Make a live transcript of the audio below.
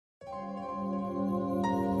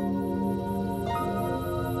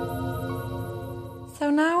So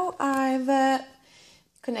now I've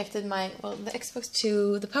connected the Xbox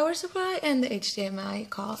to the power supply and the HDMI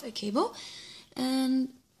cable, and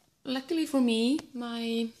luckily for me,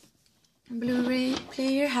 my Blu-ray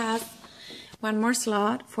player has one more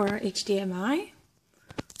slot for HDMI.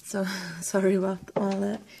 So sorry about all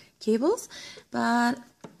the cables, but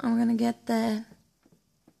I'm gonna get the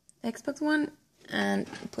Xbox One and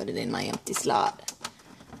put it in my empty slot,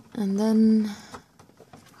 and then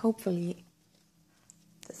hopefully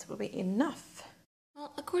this will be enough.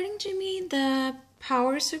 Well, according to me, the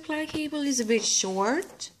power supply cable is a bit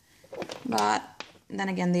short, but then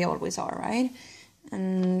again they always are, right?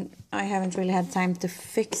 And I haven't really had time to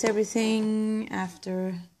fix everything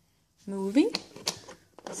after moving,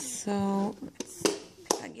 so let's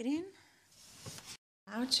plug it in.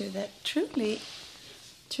 Now to the truly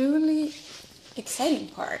exciting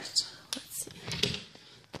part. Let's see.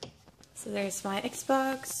 So there's my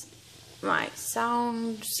Xbox, my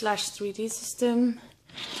sound / 3D system,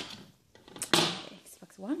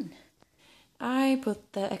 Xbox One. I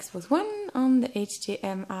put the Xbox One on the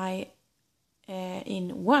HDMI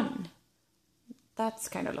in one. That's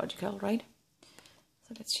kind of logical, right?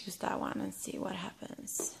 So let's choose that one and see what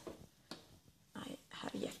happens. I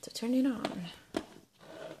have yet to turn it on.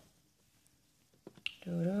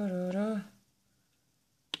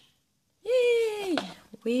 Yay!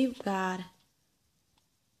 We've got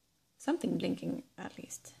something blinking at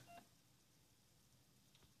least.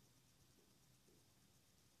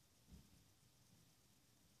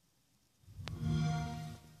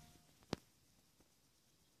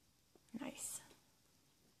 Nice.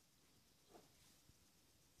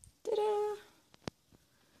 Ta-da!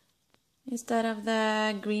 Instead of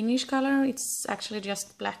the greenish color, it's actually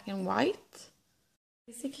just black and white.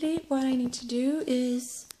 Basically, what I need to do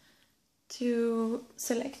is to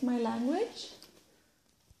select my language,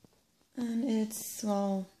 and it's,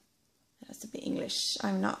 well, it has to be English.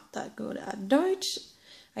 I'm not that good at Deutsch.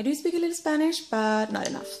 I do speak a little Spanish, but not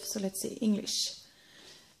enough. So let's see, English.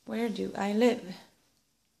 Where do I live?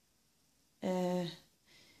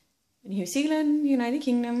 New Zealand, United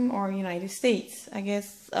Kingdom, or United States? I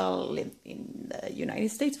guess I'll live in the United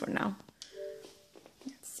States for now.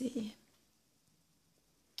 Let's see.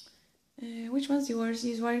 Which one's yours?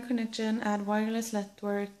 Use wired connection, add wireless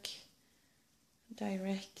network,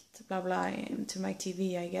 direct, blah blah, into my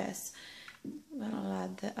TV, I guess. Then I'll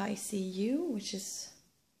add the ICU, which is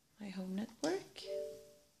my home network.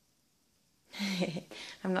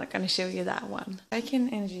 I'm not gonna show you that one. I can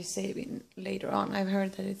energy save in later on. I've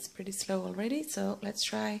heard that it's pretty slow already, so let's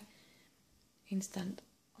try instant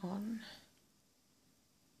on.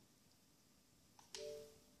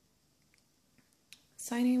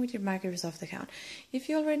 Sign in with your Microsoft account. If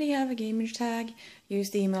you already have a gamer tag, use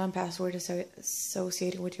the email and password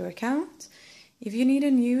associated with your account. If you need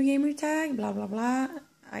a new gamer tag, blah blah blah,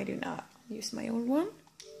 I do not use my old one.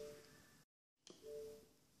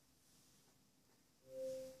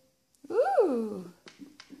 Ooh!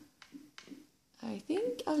 I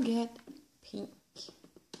think I'll get pink.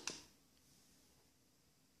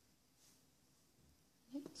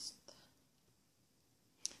 Next.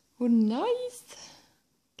 Oh, nice!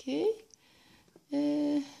 Okay.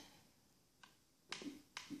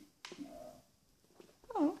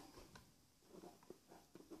 Oh.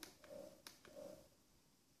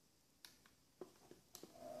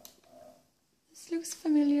 This looks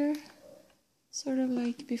familiar, sort of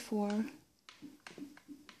like before.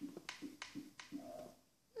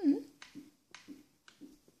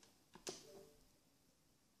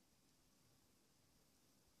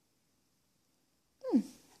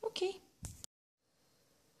 Okay.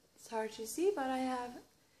 It's hard to see, but I have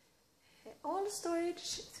all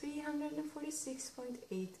storage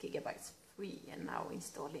 346.8 gigabytes free, and now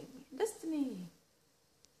installing Destiny.